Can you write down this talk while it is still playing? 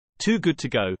Too Good To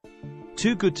Go.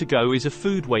 Too Good To Go is a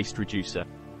food waste reducer.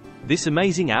 This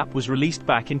amazing app was released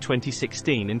back in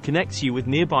 2016 and connects you with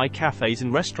nearby cafes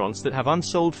and restaurants that have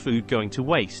unsold food going to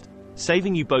waste,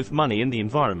 saving you both money and the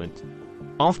environment.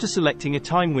 After selecting a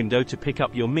time window to pick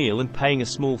up your meal and paying a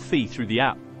small fee through the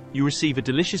app, you receive a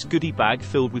delicious goodie bag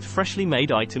filled with freshly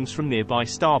made items from nearby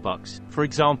Starbucks, for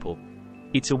example.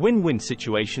 It's a win-win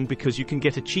situation because you can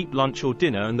get a cheap lunch or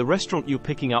dinner and the restaurant you're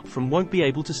picking up from won't be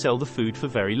able to sell the food for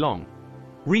very long.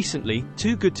 Recently,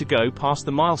 Too Good To Go passed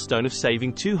the milestone of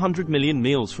saving 200 million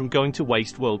meals from going to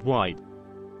waste worldwide.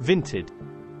 Vinted.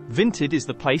 Vinted is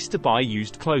the place to buy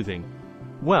used clothing.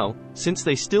 Well, since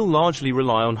they still largely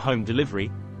rely on home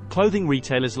delivery, clothing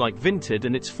retailers like Vinted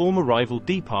and its former rival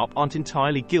Depop aren't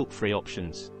entirely guilt-free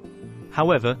options.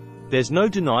 However, there's no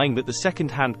denying that the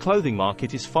second-hand clothing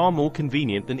market is far more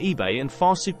convenient than eBay and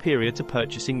far superior to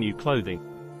purchasing new clothing.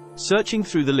 Searching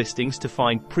through the listings to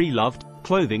find pre-loved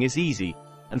clothing is easy,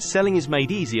 and selling is made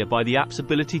easier by the app's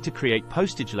ability to create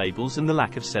postage labels and the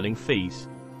lack of selling fees.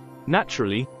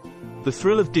 Naturally, the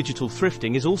thrill of digital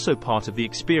thrifting is also part of the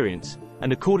experience,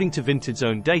 and according to Vinted's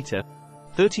own data,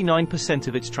 39%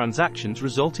 of its transactions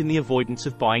result in the avoidance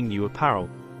of buying new apparel.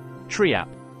 Tree app.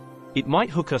 It might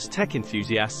hook us tech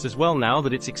enthusiasts as well now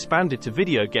that it's expanded to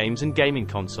video games and gaming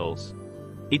consoles.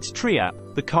 It's Tree app,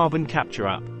 the carbon capture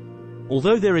app.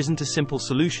 Although there isn't a simple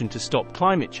solution to stop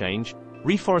climate change,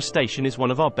 reforestation is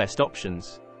one of our best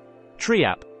options. Tree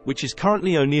app, which is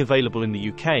currently only available in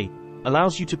the UK,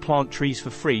 allows you to plant trees for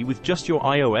free with just your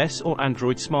iOS or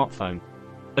Android smartphone.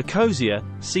 Ecosia,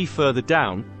 see further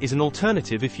down, is an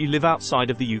alternative if you live outside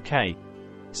of the UK.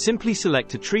 Simply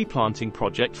select a tree planting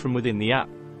project from within the app,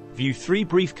 view 3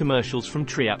 brief commercials from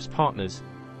Tree app's partners,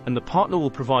 and the partner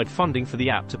will provide funding for the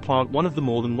app to plant one of the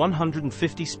more than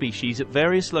 150 species at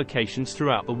various locations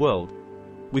throughout the world.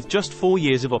 With just 4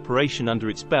 years of operation under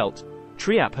its belt,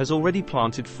 Tree app has already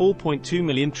planted 4.2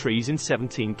 million trees in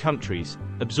 17 countries,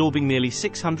 absorbing nearly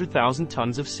 600,000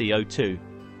 tons of CO2.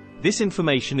 This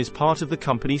information is part of the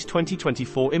company's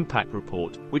 2024 impact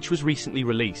report, which was recently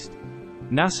released.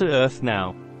 NASA Earth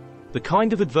Now. The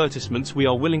kind of advertisements we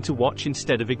are willing to watch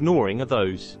instead of ignoring are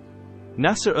those.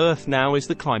 NASA Earth Now is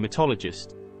the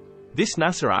climatologist. This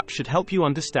NASA app should help you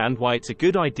understand why it's a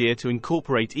good idea to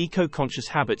incorporate eco-conscious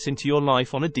habits into your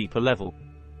life on a deeper level.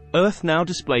 Earth Now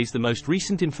displays the most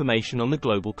recent information on the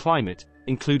global climate,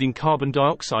 including carbon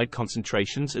dioxide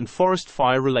concentrations and forest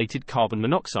fire-related carbon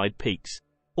monoxide peaks,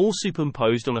 all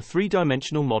superimposed on a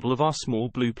 3-dimensional model of our small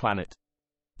blue planet.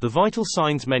 The Vital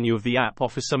Signs menu of the app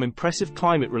offers some impressive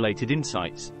climate-related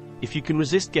insights, if you can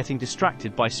resist getting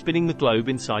distracted by spinning the globe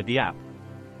inside the app.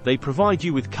 They provide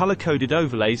you with color-coded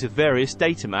overlays of various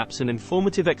data maps and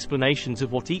informative explanations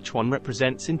of what each one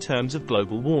represents in terms of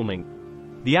global warming.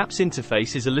 The app's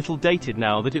interface is a little dated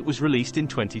now that it was released in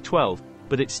 2012,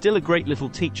 but it's still a great little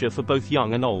teacher for both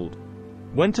young and old.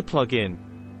 When to plug in.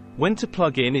 When to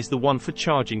plug in is the one for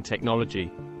charging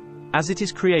technology. As it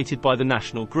is created by the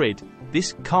national grid,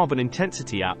 this carbon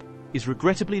intensity app is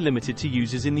regrettably limited to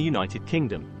users in the United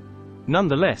Kingdom.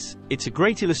 Nonetheless, it's a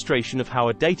great illustration of how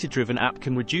a data-driven app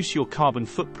can reduce your carbon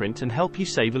footprint and help you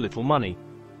save a little money.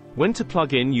 When to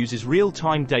Plug In uses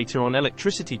real-time data on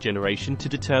electricity generation to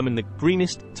determine the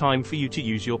greenest time for you to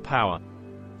use your power.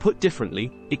 Put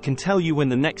differently, it can tell you when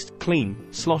the next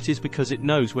clean slot is because it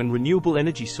knows when renewable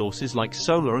energy sources like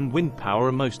solar and wind power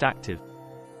are most active.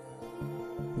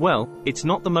 Well, it's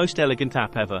not the most elegant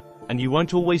app ever, and you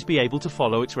won't always be able to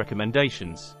follow its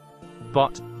recommendations.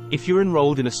 But, if you're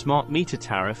enrolled in a smart meter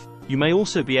tariff, you may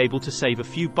also be able to save a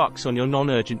few bucks on your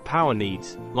non-urgent power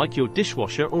needs, like your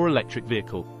dishwasher or electric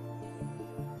vehicle.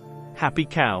 Happy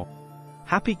Cow.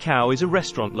 Happy Cow is a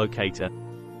restaurant locator.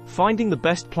 Finding the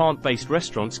best plant-based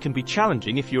restaurants can be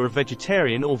challenging if you're a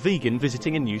vegetarian or vegan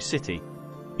visiting a new city.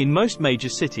 In most major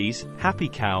cities, Happy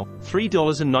Cow,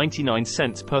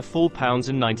 $3.99 per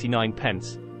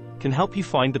 £4.99, can help you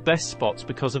find the best spots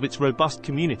because of its robust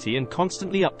community and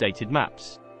constantly updated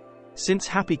maps. Since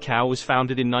Happy Cow was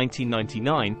founded in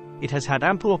 1999, it has had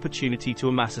ample opportunity to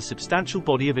amass a substantial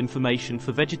body of information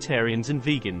for vegetarians and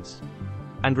vegans.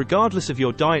 And regardless of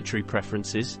your dietary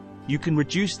preferences, you can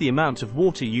reduce the amount of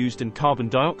water used and carbon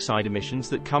dioxide emissions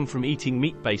that come from eating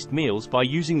meat-based meals by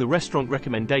using the restaurant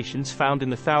recommendations found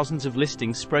in the thousands of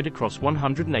listings spread across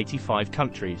 185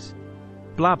 countries.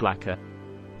 BlaBlaCar.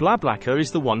 BlaBlaCar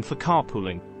is the one for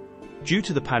carpooling. Due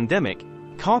to the pandemic,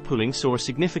 carpooling saw a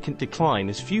significant decline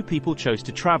as few people chose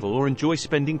to travel or enjoy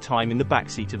spending time in the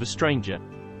backseat of a stranger.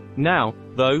 Now,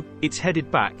 though, it's headed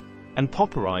back, and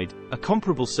Poparide, a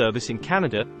comparable service in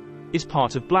Canada, is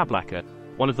part of BlaBlaCar,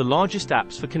 one of the largest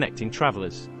apps for connecting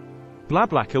travelers.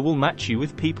 BlaBlaCar will match you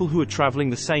with people who are traveling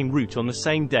the same route on the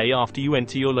same day after you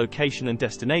enter your location and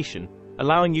destination,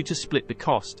 allowing you to split the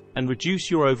cost and reduce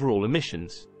your overall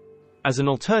emissions. As an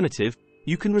alternative,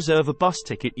 you can reserve a bus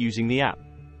ticket using the app.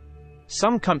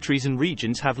 Some countries and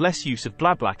regions have less use of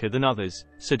BlaBlaCar than others,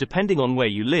 so depending on where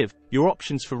you live, your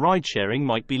options for ride-sharing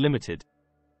might be limited.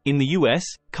 In the US,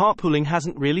 carpooling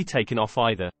hasn't really taken off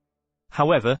either.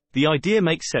 However, the idea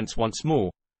makes sense once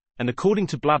more. And according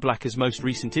to BlaBlaCar's most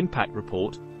recent impact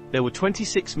report, there were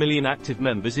 26 million active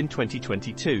members in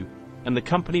 2022, and the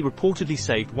company reportedly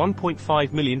saved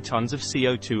 1.5 million tons of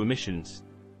CO2 emissions.